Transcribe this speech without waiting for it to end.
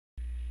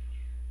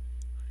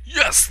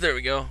Yes, there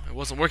we go. It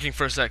wasn't working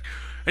for a sec.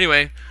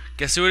 Anyway,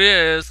 guess who it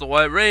is? The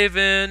White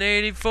Raven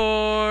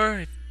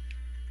 84.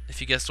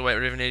 If you guessed the White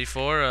Raven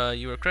 84,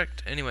 you were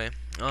correct. Anyway,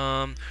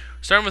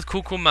 starting with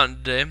Cool Cool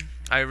Mountain today.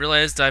 I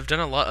realized I've done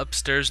a lot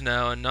upstairs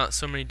now and not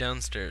so many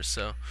downstairs,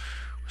 so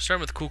we're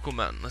starting with Cool Cool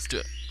Mountain. Let's do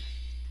it.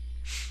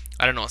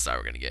 I don't know what star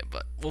we're gonna get,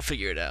 but we'll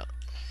figure it out.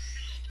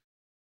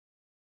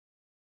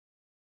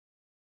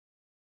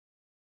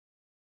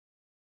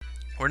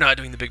 We're not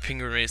doing the big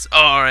penguin race. Oh,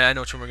 alright, I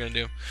know which one we're gonna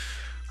do.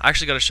 I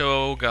actually gotta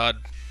show. Oh god.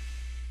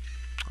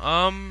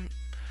 Um,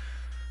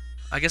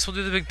 I guess we'll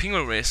do the big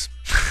penguin race.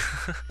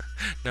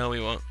 No, we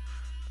won't.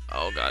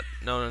 Oh god.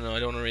 No, no, no. I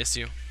don't want to race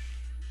you.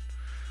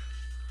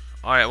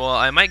 Alright, well,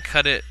 I might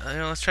cut it.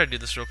 Let's try to do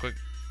this real quick.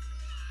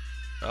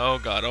 Oh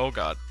god. Oh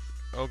god.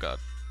 Oh god.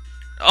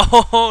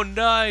 Oh,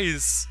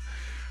 nice.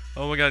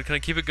 Oh my god. Can I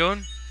keep it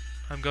going?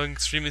 I'm going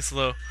extremely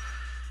slow.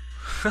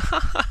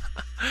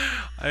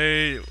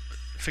 I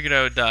figured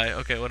I would die.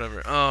 Okay,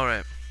 whatever.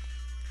 Alright.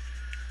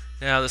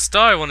 Now, the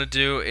star I want to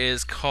do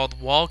is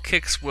called Wall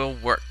Kicks Will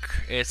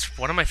Work. It's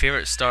one of my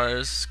favorite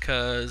stars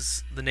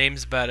because the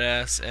name's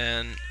badass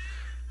and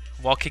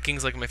wall kicking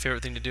is like my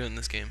favorite thing to do in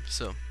this game.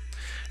 So,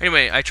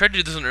 anyway, I tried to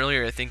do this one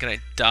earlier, I think, and I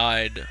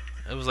died.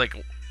 It was like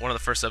one of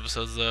the first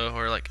episodes, though,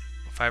 or like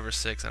 5 or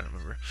 6, I don't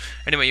remember.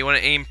 Anyway, you want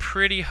to aim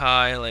pretty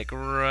high, like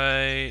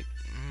right.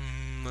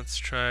 Let's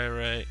try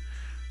right.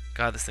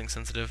 God, this thing's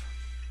sensitive.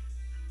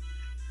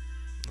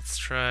 Let's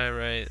try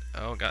right.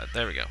 Oh god,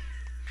 there we go.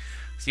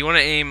 So you want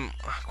to aim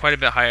quite a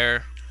bit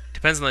higher.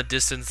 Depends on the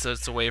distance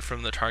that's away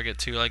from the target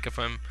too. Like if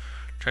I'm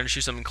trying to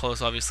shoot something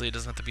close, obviously it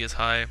doesn't have to be as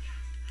high.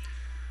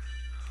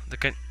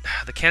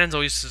 The cannons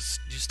always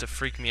used to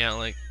freak me out.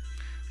 Like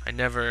I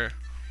never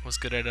was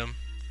good at them.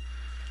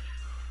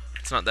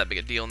 It's not that big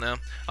a deal now.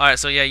 Alright,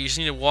 so yeah, you just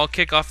need to wall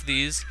kick off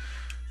these.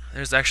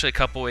 There's actually a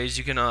couple ways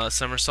you can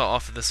somersault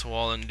off of this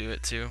wall and do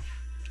it too.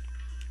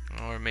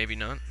 Or maybe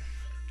not.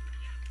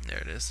 There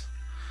it is.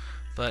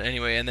 But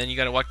anyway, and then you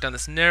gotta walk down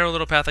this narrow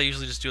little path. I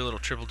usually just do a little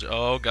triple jump.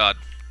 Oh god.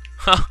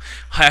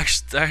 I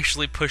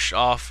actually pushed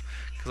off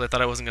because I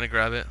thought I wasn't gonna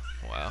grab it.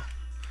 Wow.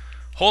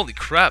 Holy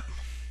crap.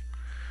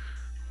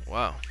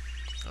 Wow.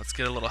 Let's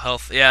get a little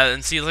health. Yeah,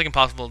 and see, it's like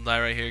impossible to die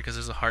right here because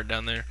there's a heart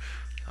down there.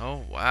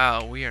 Oh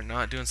wow, we are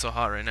not doing so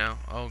hot right now.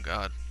 Oh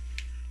god.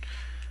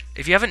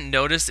 If you haven't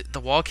noticed,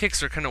 the wall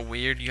kicks are kind of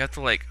weird. You have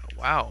to like,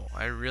 wow,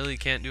 I really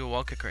can't do a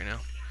wall kick right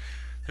now.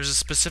 There's a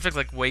specific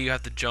like way you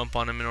have to jump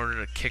on them in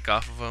order to kick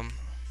off of them.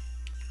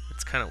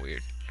 It's kind of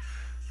weird.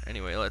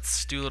 Anyway,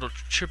 let's do a little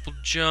triple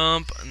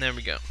jump, and there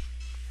we go.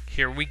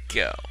 Here we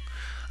go.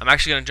 I'm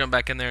actually going to jump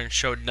back in there and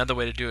show another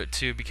way to do it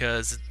too,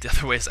 because the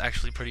other way is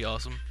actually pretty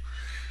awesome.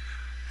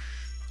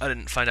 I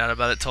didn't find out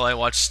about it till I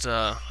watched,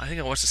 I think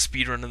I watched a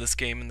speed run of this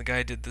game, and the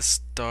guy did this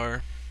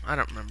star. I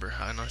don't remember,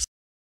 honestly.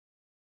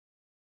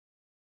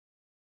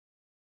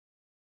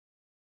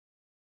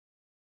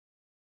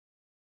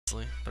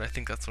 But I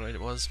think that's what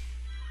it was.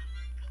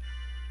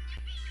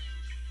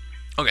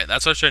 Okay,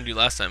 that's what I was trying to do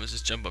last time, is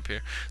just jump up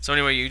here. So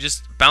anyway, you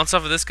just bounce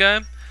off of this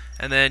guy,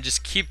 and then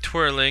just keep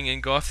twirling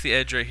and go off the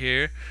edge right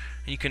here.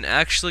 And you can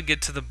actually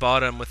get to the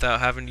bottom without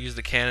having to use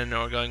the cannon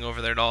or going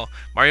over there at all.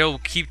 Mario will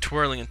keep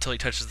twirling until he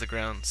touches the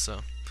ground,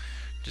 so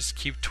just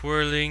keep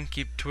twirling,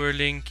 keep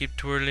twirling, keep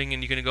twirling,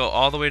 and you're gonna go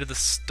all the way to the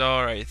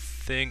star, I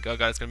think. Oh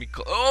god, it's gonna be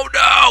oh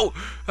no!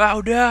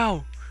 Oh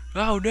no!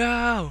 Oh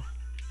no!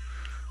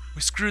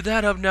 We screwed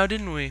that up now,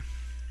 didn't we?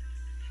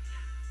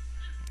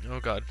 Oh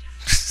god.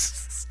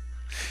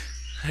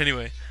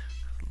 Anyway,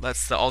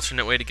 that's the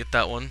alternate way to get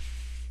that one.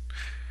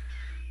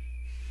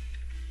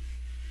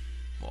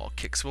 Wall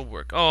kicks will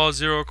work. Oh,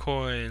 0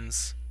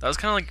 coins. That was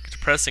kind of like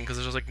depressing because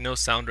there was like no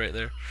sound right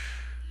there.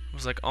 I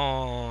was like,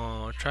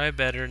 oh, try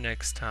better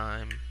next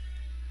time.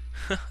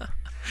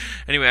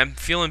 Anyway, I'm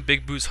feeling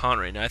Big Boo's haunt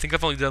right now. I think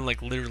I've only done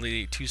like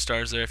literally 2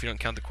 stars there if you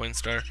don't count the coin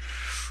star.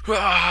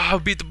 Ah,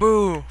 beat the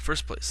Boo!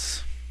 First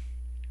place.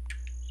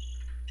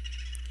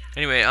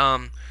 Anyway,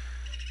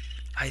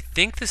 I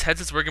think this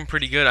headset's working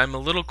pretty good. I'm a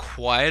little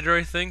quieter,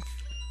 I think,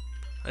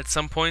 at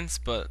some points,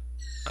 but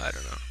I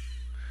don't know.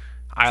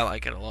 I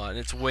like it a lot.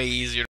 It's way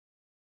easier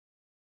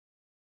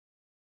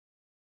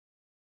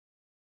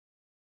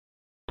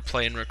to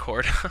play and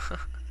record.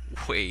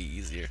 Way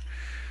easier.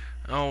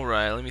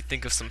 Alright, let me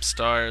think of some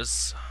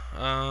stars.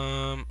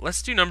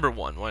 Let's do number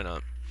 1. Why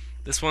not?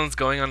 This one's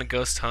going on a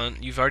ghost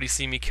hunt. You've already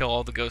seen me kill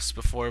all the ghosts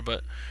before,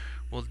 but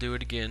we'll do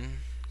it again.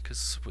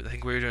 Because I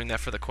think we were doing that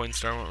for the coin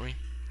star, weren't we?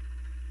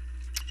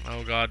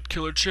 Oh god,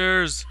 killer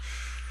chairs!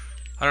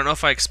 I don't know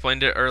if I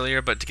explained it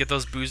earlier, but to get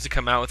those boos to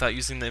come out without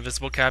using the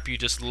invisible cap, you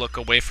just look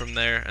away from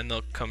there and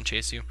they'll come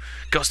chase you.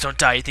 Ghost, don't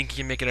die, you think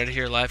you can make it out of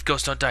here alive?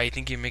 Ghost, don't die, you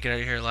think you can make it out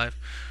of here alive?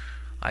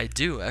 I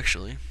do,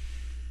 actually.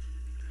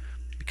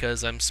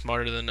 Because I'm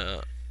smarter than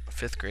a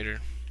 5th grader.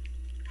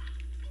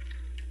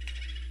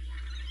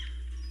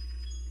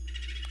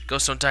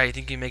 Ghost, don't die, you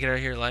think you can make it out of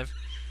here alive?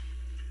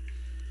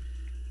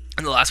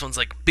 And the last one's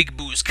like, big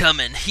boo's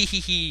coming, hee hee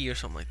hee, or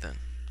something like that.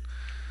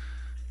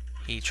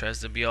 He tries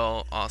to be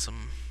all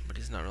awesome, but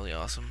he's not really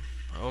awesome.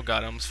 Oh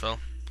god, I almost fell.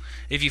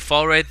 If you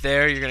fall right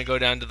there, you're gonna go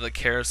down to the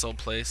carousel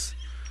place.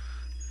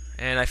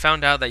 And I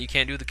found out that you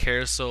can't do the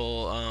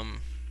carousel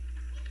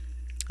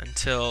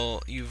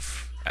until you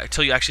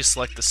actually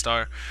select the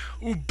star.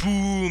 Ooh,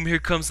 boom! Here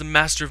comes the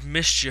Master of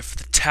Mischief,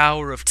 the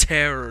Tower of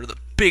Terror, the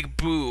Big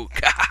Boo.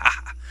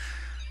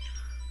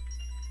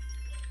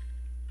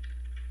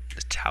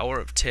 The Tower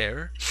of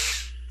Terror.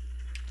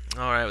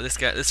 All right,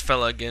 this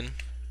fella again.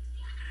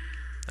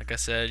 Like I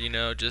said, you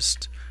know,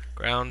 just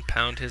ground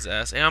pound his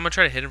ass. And I'm gonna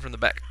try to hit him from the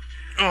back.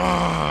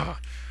 Ugh.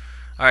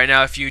 All right,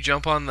 now if you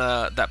jump on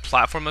that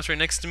platform that's right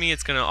next to me,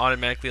 it's gonna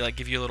automatically like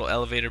give you a little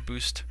elevator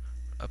boost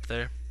up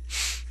there.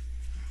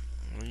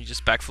 And you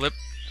just backflip.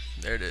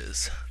 There it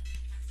is.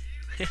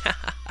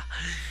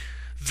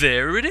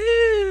 There it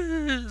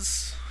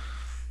is.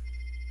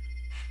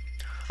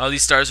 Oh,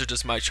 these stars are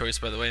just my choice,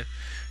 by the way,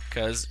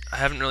 because I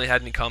haven't really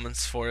had any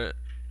comments for it,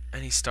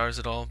 any stars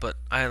at all. But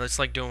I just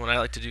like doing what I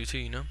like to do too,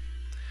 you know.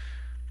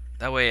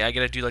 That way I get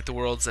to do like the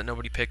worlds that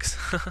nobody picks.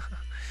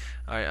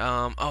 Alright,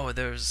 oh,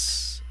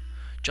 there's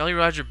Jolly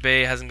Roger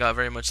Bay hasn't got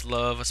very much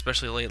love,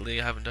 especially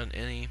lately. I haven't done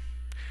any.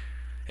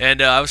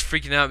 And I was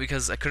freaking out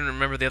because I couldn't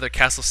remember the other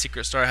Castle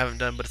Secret Star I haven't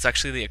done, but it's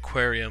actually the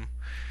aquarium.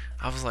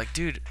 I was like,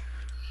 dude.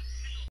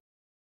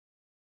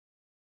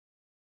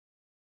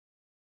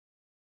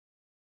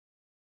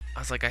 I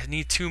was like, I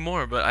need 2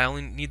 more, but I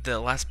only need the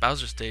last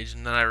Bowser stage.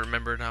 And then I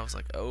remembered, and I was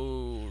like,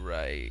 oh,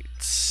 right.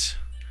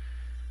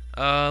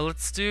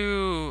 Let's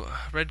do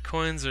red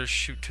coins or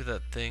shoot to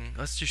that thing.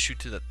 Let's just shoot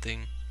to that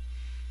thing.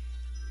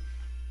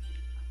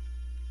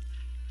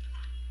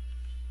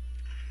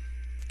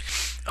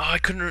 Oh, I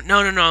couldn't.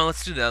 No.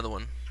 Let's do the other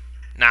one.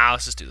 Nah,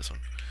 let's just do this one.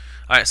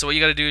 All right. So what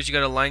you gotta do is you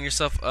gotta line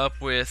yourself up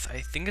with.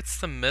 I think it's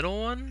the middle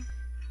one.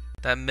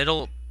 That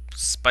middle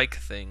spike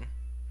thing.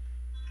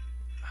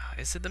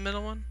 Is it the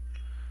middle one?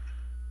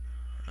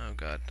 Oh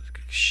God.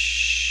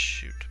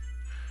 Shoot.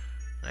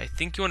 I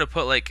think you want to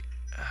put like.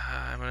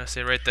 I'm gonna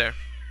say right there.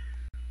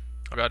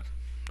 Oh God.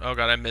 Oh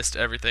God. I missed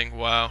everything.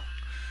 Wow.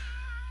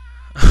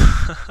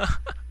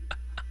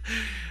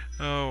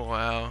 Oh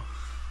wow.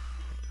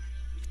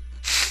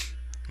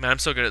 Man, I'm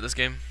so good at this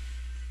game.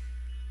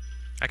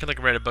 I could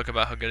like write a book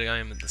about how good I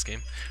am at this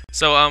game.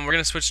 So we're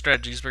gonna switch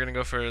strategies. We're gonna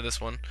go for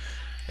this one.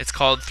 It's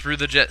called Through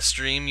the Jet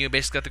Stream. You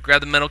basically have to grab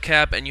the metal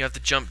cap and you have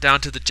to jump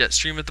down to the jet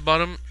stream at the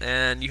bottom,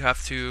 and you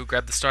have to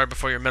grab the star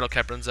before your metal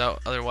cap runs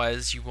out.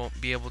 Otherwise, you won't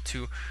be able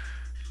to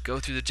go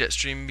through the jet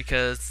stream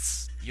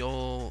because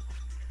you'll,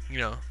 you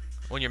know,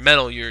 when you're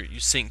metal, you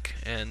sink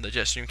and the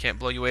jet stream can't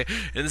blow you away.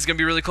 And this is gonna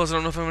be really close. I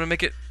don't know if I'm gonna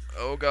make it.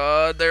 Oh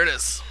God, there it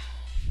is.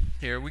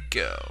 Here we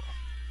go.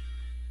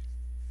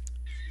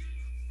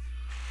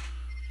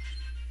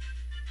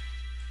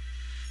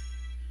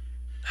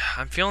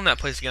 I'm feeling that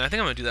place again. I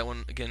think I'm going to do that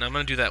one again. I'm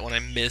going to do that one I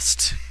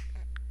missed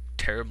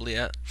terribly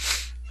at.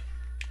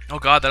 Oh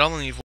God, that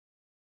only leaves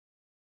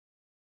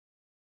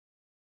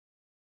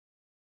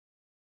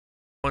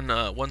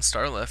one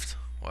star left.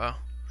 Wow.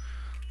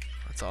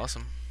 That's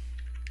awesome.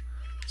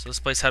 So this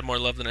place had more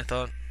love than I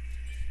thought.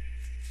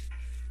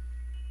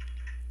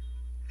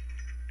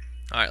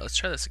 Alright, let's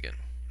try this again.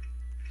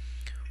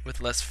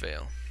 With less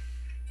fail.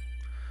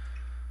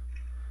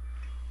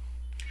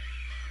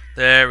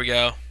 There we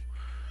go.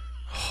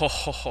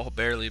 Oh,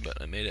 barely, but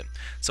I made it.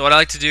 So what I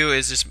like to do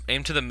is just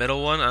aim to the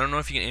middle one. I don't know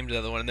if you can aim to the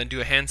other one, and then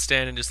do a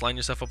handstand and just line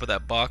yourself up with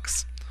that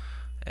box.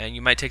 And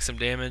you might take some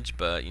damage,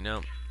 but you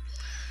know,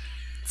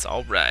 it's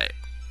alright.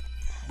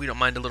 We don't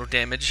mind a little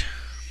damage.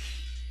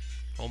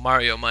 Well,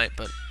 Mario might,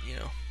 but you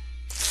know,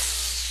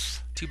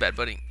 too bad,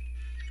 buddy.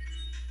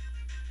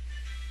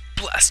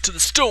 Blast to the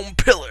stone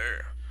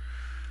pillar.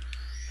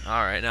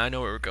 Alright, now I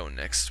know where we're going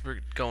next.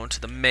 We're going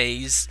to the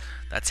maze.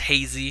 That's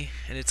hazy,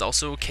 and it's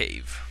also a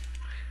cave.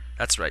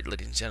 That's right,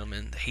 ladies and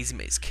gentlemen, the Hazy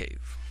Maze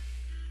Cave.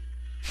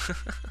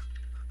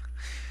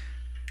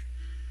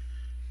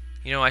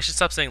 You know, I should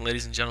stop saying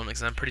ladies and gentlemen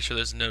because I'm pretty sure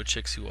there's no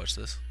chicks who watch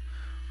this.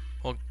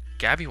 Well,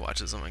 Gabby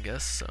watches them, I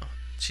guess, so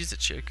she's a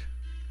chick.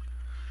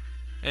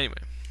 Anyway,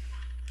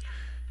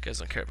 you guys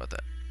don't care about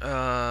that.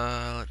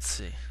 Let's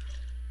see.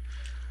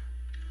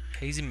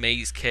 Hazy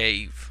Maze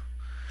Cave.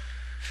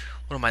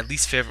 One of my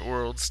least favorite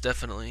worlds,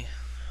 definitely.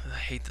 I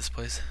hate this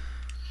place.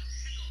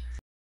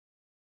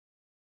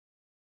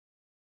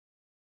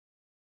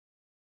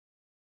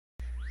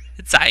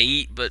 It's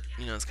aight, but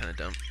you know, it's kind of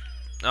dumb.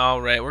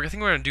 Alright, I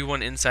think we're gonna do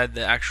one inside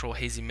the actual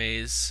Hazy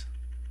Maze.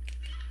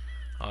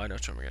 Oh, I know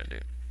which one we're gonna do.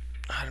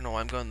 I don't know why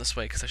I'm going this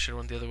way because I should have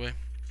went the other way.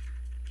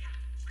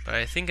 But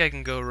I think I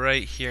can go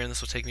right here, and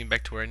this will take me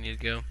back to where I need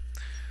to go.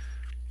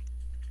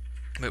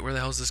 Wait, where the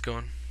hell is this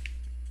going?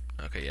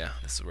 Okay, yeah,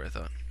 this is where I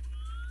thought.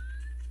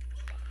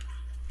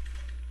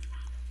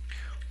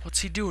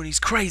 What's he doing?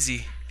 He's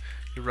crazy.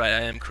 You're right,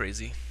 I am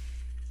crazy.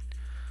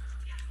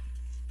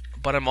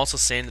 But I'm also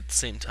sane at the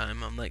same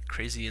time. I'm like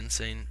crazy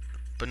insane.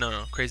 But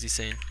no, crazy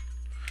sane.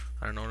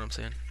 I don't know what I'm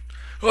saying.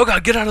 Oh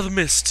God, get out of the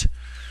mist!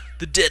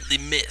 The deadly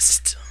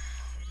mist!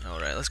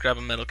 Alright, let's grab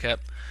a metal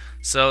cap.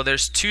 So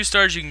there's 2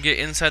 stars you can get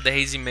inside the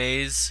Hazy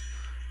Maze.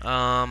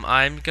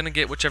 I'm gonna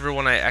get whichever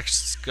one I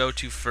actually go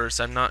to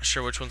first. I'm not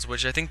sure which one's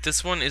which. I think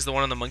this one is the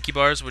one on the monkey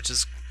bars, which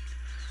is...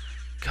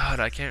 God,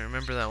 I can't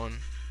remember that one.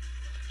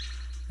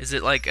 Is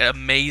it like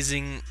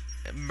amazing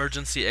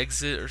emergency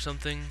exit or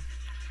something?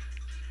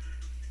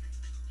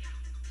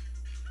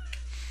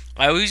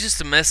 I always used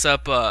to mess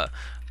up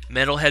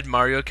Metalhead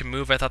Mario Can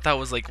Move. I thought that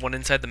was like one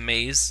inside the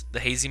maze, the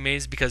hazy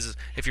maze, because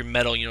if you're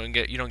metal, you don't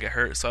get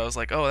hurt. So I was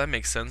like, oh, that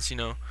makes sense, you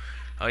know.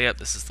 Oh, yep,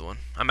 this is the one.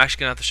 I'm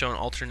actually gonna have to show an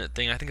alternate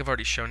thing. I think I've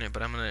already shown it,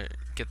 but I'm gonna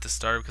get this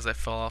star because I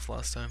fell off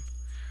last time.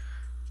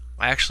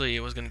 I actually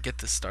was gonna get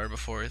this star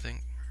before, I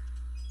think.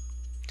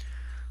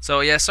 So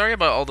yeah, sorry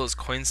about all those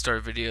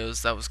Coinstar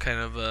videos. That was kind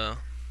of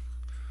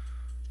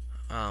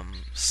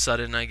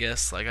sudden, I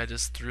guess. Like I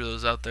just threw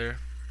those out there,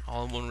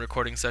 all in one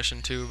recording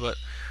session too. But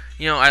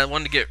you know, I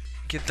wanted to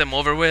get them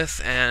over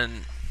with,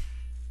 and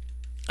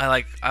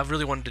I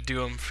really wanted to do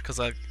them because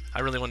I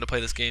really wanted to play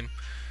this game.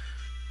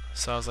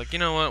 So I was like, you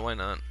know what, why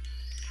not?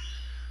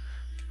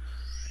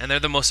 And they're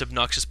the most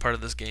obnoxious part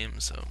of this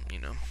game, so you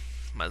know,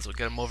 might as well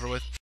get them over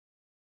with.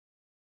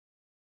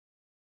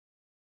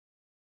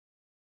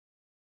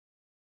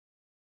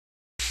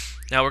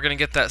 Now we're gonna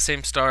get that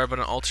same star, but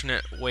an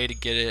alternate way to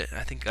get it.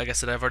 I think, like I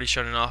said, I've already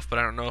shown it off, but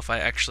I don't know if I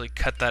actually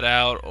cut that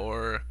out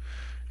or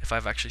if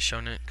I've actually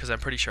shown it, because I'm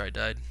pretty sure I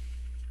died.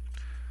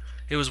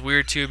 It was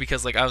weird too,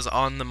 because like I was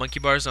on the monkey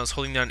bars and I was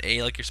holding down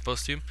A like you're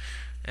supposed to,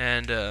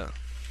 and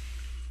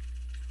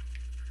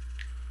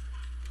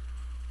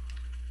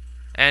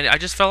I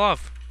just fell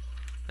off.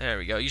 There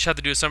we go. You just have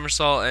to do a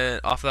somersault and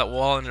off that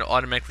wall, and it'll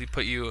automatically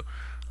put you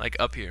like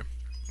up here.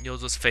 You'll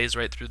just phase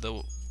right through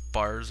the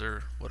bars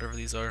or whatever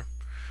these are.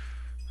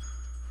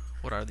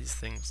 What are these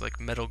things? Like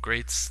metal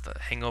grates that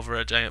hang over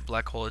a giant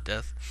black hole of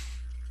death.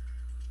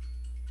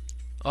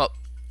 Oh,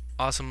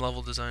 awesome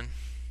level design.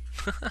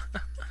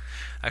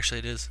 Actually,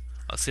 it is.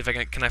 Let's see if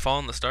I can I fall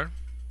on the star?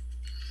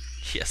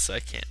 Yes, I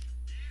can.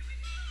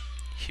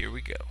 Here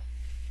we go.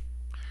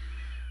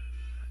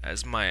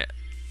 As my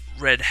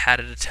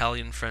red-hatted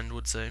Italian friend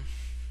would say.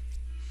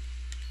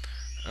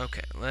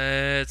 Okay,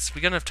 we're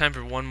gonna have time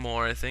for one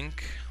more, I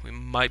think. We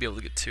might be able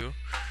to get two.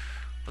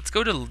 Let's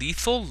go to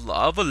Lethal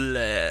Lava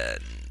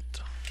Land.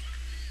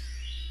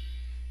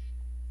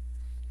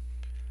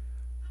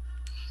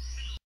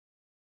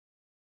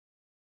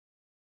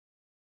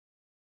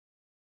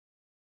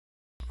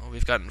 Well,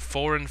 we've gotten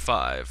 4 and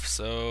 5,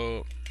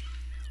 so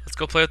let's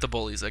go play with the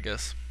bullies, I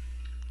guess.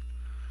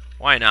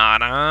 Why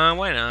not, huh?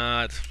 Why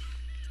not?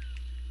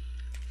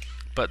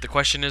 But the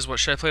question is, what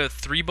should I play with?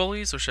 3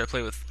 bullies, or should I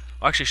play with...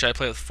 Oh, actually, should I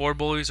play with 4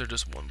 bullies or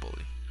just 1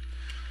 bully?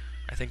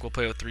 I think we'll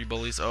play with 3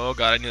 bullies. Oh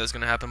god, I knew that was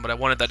gonna happen, but I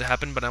wanted that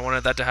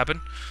to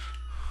happen.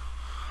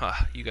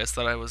 You guys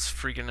thought I was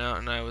freaking out,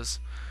 and I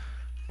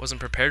wasn't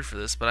prepared for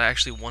this, but I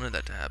actually wanted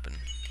that to happen.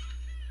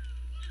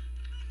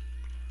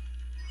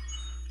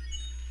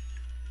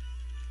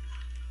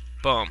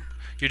 Boom.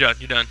 You're done.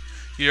 You're done.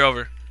 You're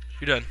over.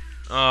 You're done.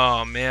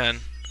 Oh man.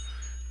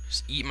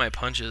 Just eat my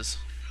punches.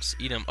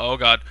 Just eat them. Oh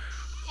god.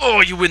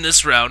 Oh, you win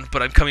this round,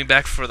 but I'm coming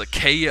back for the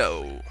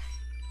KO.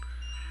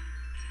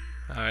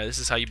 Alright, this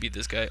is how you beat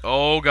this guy.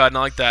 Oh god,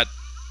 not like that.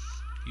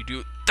 You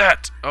do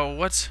that. Oh,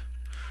 what?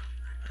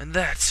 And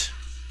that.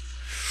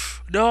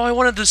 No, I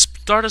wanted to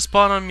start a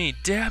spawn on me.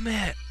 Damn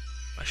it.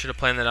 I should have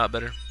planned that out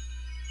better.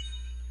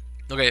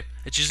 Okay,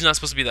 it's usually not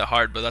supposed to be that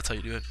hard, but that's how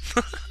you do it.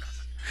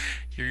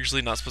 You're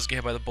usually not supposed to get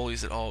hit by the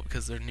bullies at all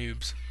because they're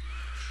noobs.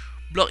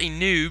 Bloody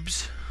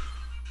noobs.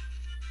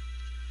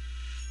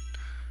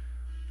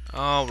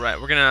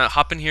 Alright, we're gonna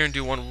hop in here and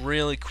do one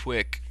really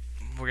quick.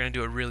 We're gonna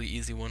do a really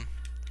easy one.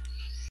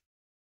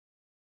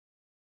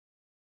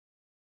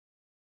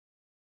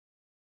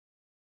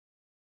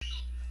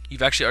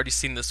 You've actually already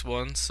seen this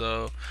one,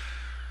 so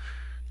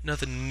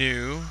nothing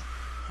new.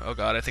 Oh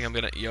god, I think I'm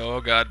gonna...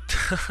 Oh god.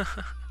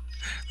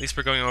 At least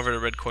we're going over to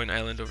Red Coin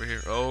Island over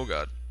here. Oh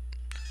god.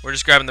 We're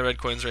just grabbing the red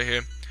coins right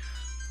here.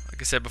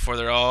 Like I said before,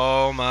 they're...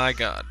 Oh my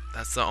god.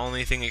 That's the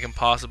only thing it can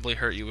possibly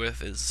hurt you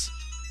with is...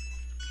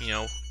 You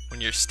know, when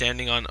you're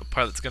standing on a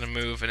part that's gonna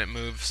move and it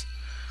moves.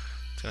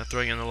 It's gonna throw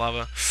you in the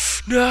lava.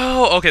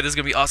 No! Okay, this is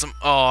gonna be awesome.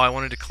 Oh, I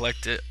wanted to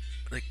collect it.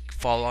 Like,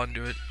 fall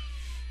onto it.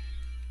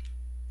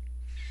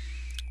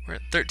 We're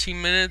at 13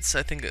 minutes.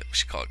 I think we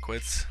should call it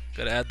quits.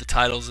 Gotta add the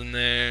titles in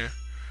there.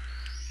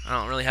 I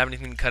don't really have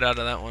anything to cut out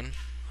of that one.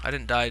 I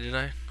didn't die, did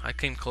I? I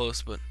came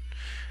close, but...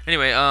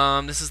 Anyway,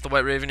 this is the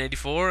White Raven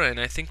 84, and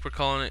I think we're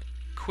calling it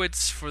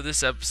quits for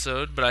this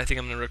episode, but I think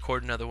I'm gonna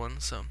record another one,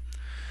 so...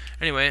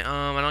 Anyway,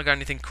 I don't got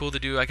anything cool to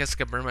do. I guess I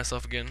could burn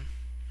myself again.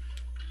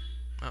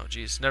 Oh,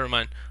 jeez. Never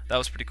mind. That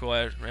was pretty cool.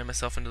 I ran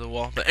myself into the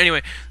wall. But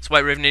anyway, it's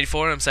White Raven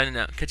 84. I'm signing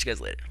out. Catch you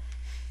guys later.